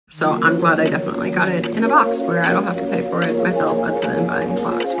So I'm glad I definitely got it in a box where I don't have to pay for it myself, other than buying the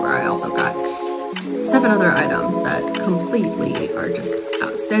box, where I also got 7 other items that completely are just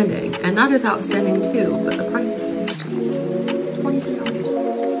outstanding. And that is outstanding too, but the price is just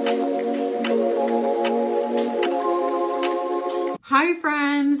 $22. Hi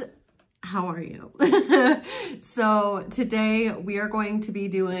friends, how are you? So today we are going to be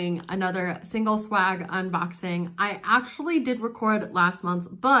doing another single swag unboxing. I actually did record last month,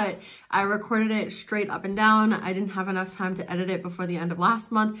 but I recorded it straight up and down. I didn't have enough time to edit it before the end of last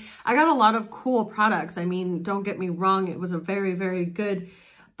month. I got a lot of cool products. I mean, don't get me wrong, it was a very, very good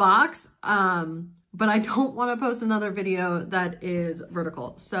box, but I don't want to post another video that is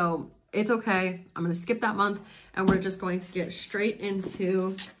vertical. So it's okay. I'm going to skip that month and we're just going to get straight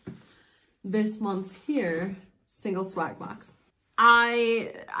into this month's here single swag box.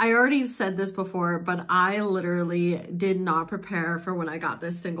 I already said this before, but I literally did not prepare for when I got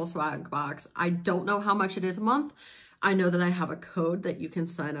this single swag box. I don't know how much it is a month. I know that I have a code that you can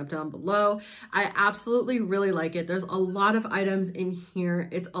sign up down below. I absolutely really like it. There's a lot of items in here.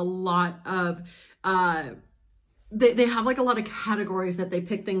 It's a lot of, they have like a lot of categories that they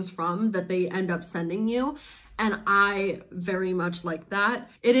pick things from that they end up sending you. And I very much like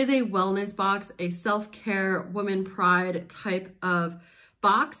that. It is a wellness box, a self-care, women pride type of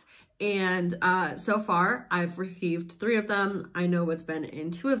box. And so far I've received 3 of them. I know what's been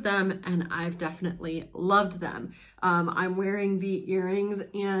in 2 of them and I've definitely loved them. I'm wearing the earrings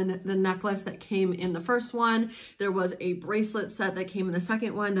and the necklace that came in the first one. There was a bracelet set that came in the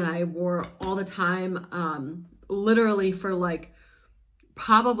second one that I wore all the time, literally for like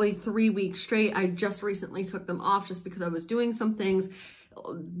probably 3 weeks straight. I just recently took them off just because I was doing some things.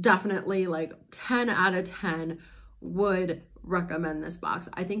 Definitely like 10 out of 10 would recommend this box.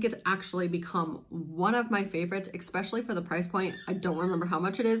 I think it's actually become one of my favorites, especially for the price point. I don't remember how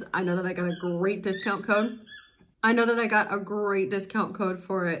much it is. I know that I got a great discount code.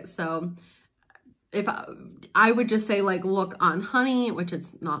 For it. So if I would just say like look on Honey, which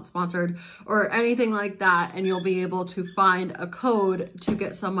it's not sponsored or anything like that, and you'll be able to find a code to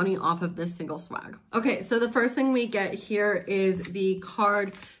get some money off of this single swag. Okay, so the first thing we get here is the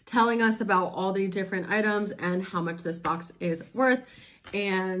card telling us about all the different items and how much this box is worth,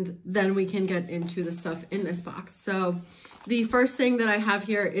 and then we can get into the stuff in this box. So the first thing that I have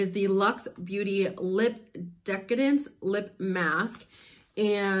here is the Luxe Beauty Lip Decadence Lip Mask,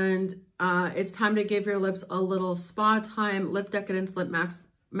 and it's time to give your lips a little spa time. Lip Decadence Lip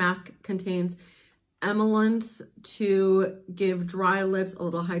Mask contains emollients to give dry lips a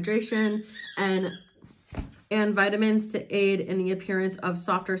little hydration and vitamins to aid in the appearance of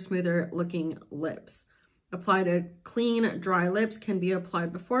softer, smoother looking lips. Apply to clean, dry lips, can be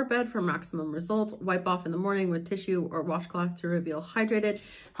applied before bed for maximum results. Wipe off in the morning with tissue or washcloth to reveal hydrated,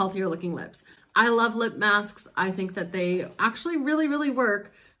 healthier looking lips. I love lip masks. I think that they actually really, really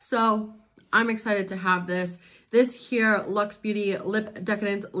work. So I'm excited to have this. This here Luxe Beauty Lip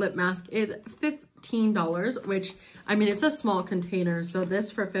Decadence Lip Mask is $15, which, I mean, it's a small container. So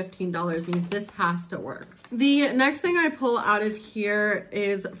this for $15 means this has to work. The next thing I pull out of here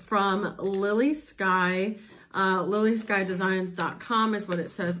is from Lily Sky. LilySkyDesigns.com is what it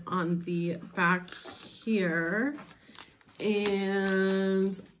says on the back here.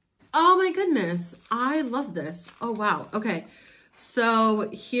 And oh my goodness, I love this. Oh wow, okay. So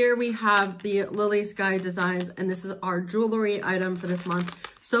here we have the Lily Sky Designs, and this is our jewelry item for this month.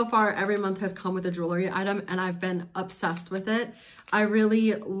 So far, every month has come with a jewelry item, and I've been obsessed with it. I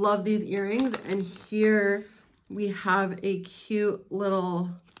really love these earrings, and here we have a cute little,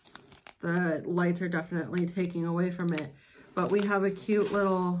 the lights are definitely taking away from it, but we have a cute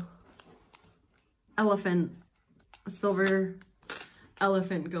little elephant, a silver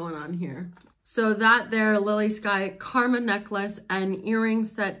elephant going on here. So that there Lily Sky Karma necklace and earring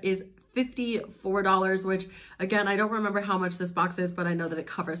set is $54, which again, I don't remember how much this box is, but I know that it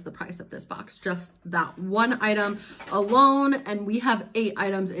covers the price of this box, just that one item alone. And we have 8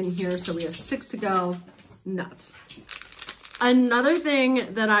 items in here, so we have 6 to go. Nuts. Another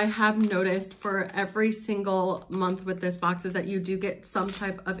thing that I have noticed for every single month with this box is that you do get some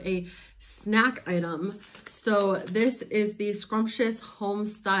type of a snack item. So this is the Scrumptious Home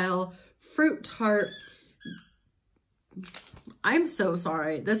Style Fruit Tart. I'm so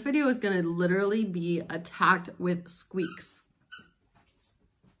sorry. This video is going to literally be attacked with squeaks.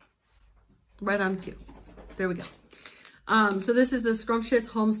 Right on cue. There we go. So this is the Scrumptious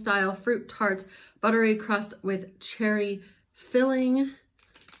Home Style Fruit Tarts Buttery Crust with Cherry Filling.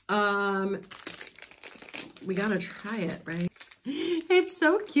 We gotta try it, right? It's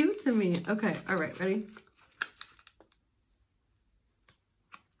so cute to me. Okay, all right, ready?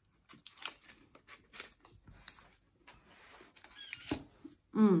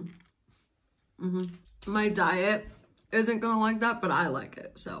 My diet isn't gonna like that, but I like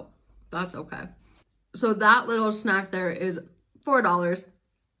it, so that's okay. So that little snack there is $4,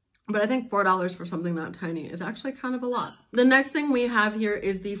 but I think $4 for something that tiny is actually kind of a lot. The next thing we have here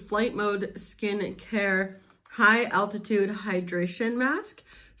is the Flight Mode Skin Care High Altitude Hydration Mask.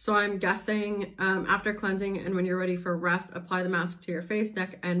 So I'm guessing after cleansing and when you're ready for rest, apply the mask to your face,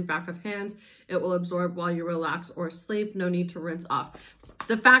 neck, and back of hands. It will absorb while you relax or sleep. No need to rinse off.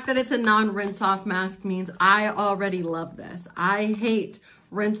 The fact that it's a non-rinse off mask means I already love this. I hate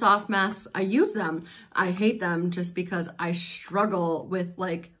rinse off masks. I use them. I hate them just because I struggle with,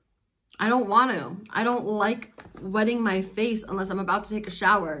 like, I don't want to. I don't like wetting my face unless I'm about to take a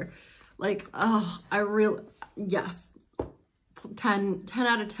shower. Like, oh, yes. 10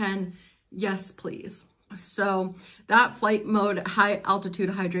 out of 10, yes, please. So that Flight Mode High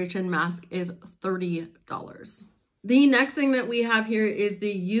Altitude Hydration Mask is $30. The next thing that we have here is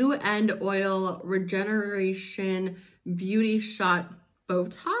the U-End Oil Regeneration Beauty Shot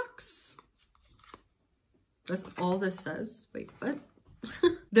Botox. That's all this says. Wait, what?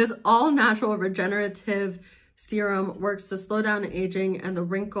 This all-natural regenerative serum works to slow down aging and the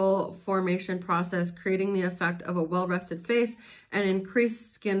wrinkle formation process, creating the effect of a well-rested face and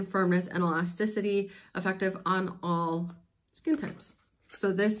increased skin firmness and elasticity, effective on all skin types.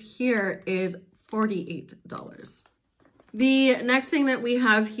 So this here is $48. The next thing that we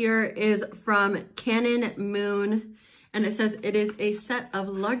have here is from Canon Moon, and it says it is a set of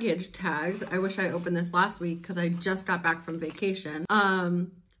luggage tags. I wish I opened this last week because I just got back from vacation.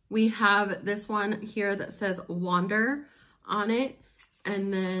 We have this one here that says Wander on it.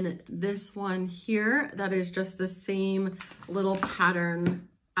 And then this one here that is just the same little pattern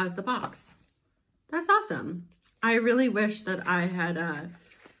as the box. That's awesome. I really wish that I had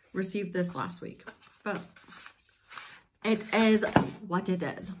received this last week, but it is what it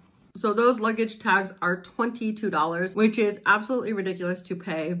is. So those luggage tags are $22, which is absolutely ridiculous to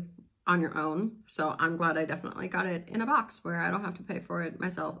pay on your own. So I'm glad I definitely got it in a box where I don't have to pay for it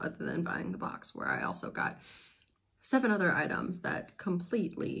myself other than buying the box, where I also got 7 other items that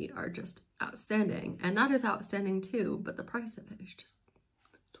completely are just outstanding. And that is outstanding too, but the price of it is just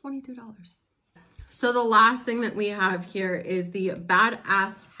 $22. So the last thing that we have here is the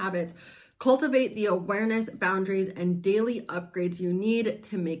Badass Habits. Cultivate the awareness, boundaries, and daily upgrades you need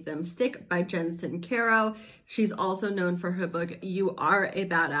to make them stick by Jen Sincero. She's also known for her book, You Are a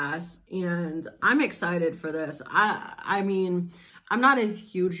Badass, and I'm excited for this. I mean, I'm not a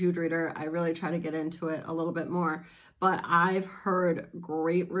huge reader. I really try to get into it a little bit more, but I've heard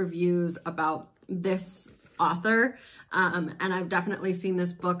great reviews about this author, and I've definitely seen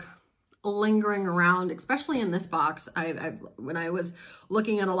this book lingering around, especially in this box. When I was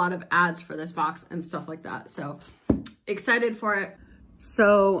looking at a lot of ads for this box and stuff like that. So excited for it.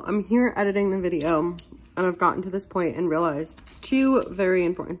 So I'm here editing the video and I've gotten to this point and realized 2 very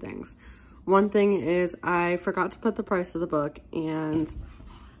important things. One thing is I forgot to put the price of the book and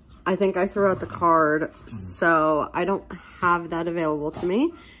I think I threw out the card, so I don't have that available to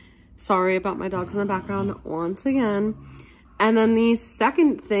me. Sorry about my dogs in the background once again. And then the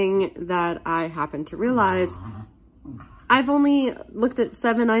second thing that I happened to realize, I've only looked at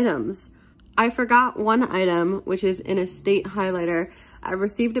 7 items. I forgot one item, which is an estate highlighter. I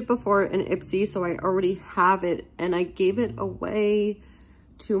received it before in Ipsy, so I already have it, and I gave it away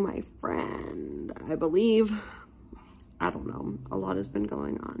to my friend, I believe. I don't know. A lot has been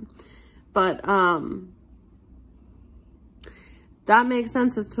going on. But that makes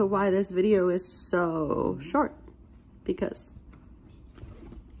sense as to why this video is so short. Because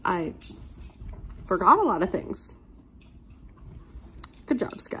I forgot a lot of things. Good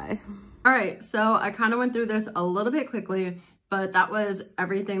job, Sky. All right, so I kind of went through this a little bit quickly, but that was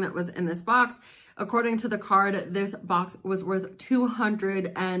everything that was in this box. According to the card, this box was worth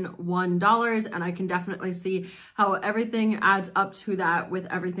 $201, and I can definitely see how everything adds up to that with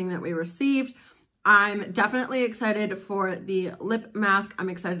everything that we received. I'm definitely excited for the lip mask. I'm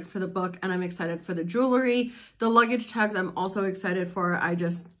excited for the book, and I'm excited for the jewelry. The luggage tags I'm also excited for.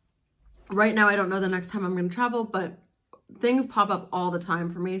 Right now I don't know the next time I'm going to travel, but things pop up all the time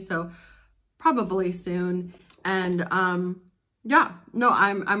for me, so probably soon. And yeah, no,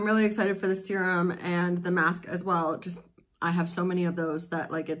 I'm really excited for the serum and the mask as well. Just, I have so many of those that,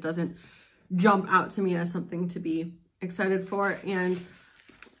 like, it doesn't jump out to me as something to be excited for. And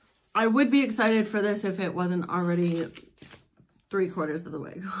I would be excited for this if it wasn't already 3/4 of the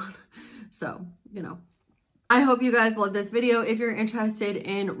way gone. So, you know, I hope you guys love this video. If you're interested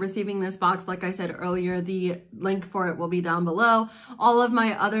in receiving this box, like I said earlier, the link for it will be down below. All of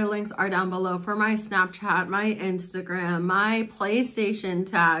my other links are down below for my Snapchat, my Instagram, my PlayStation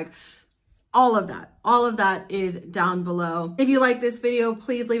tag. All of that is down below. If you like this video,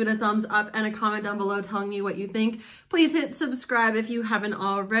 please leave it a thumbs up and a comment down below telling me what you think. Please hit subscribe if you haven't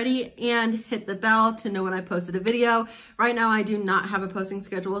already and hit the bell to know when I posted a video. Right now, I do not have a posting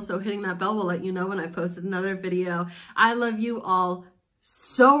schedule, so hitting that bell will let you know when I posted another video. I love you all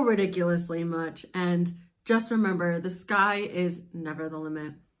so ridiculously much, and just remember, the sky is never the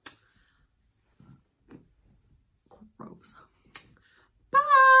limit. Gross. Bye!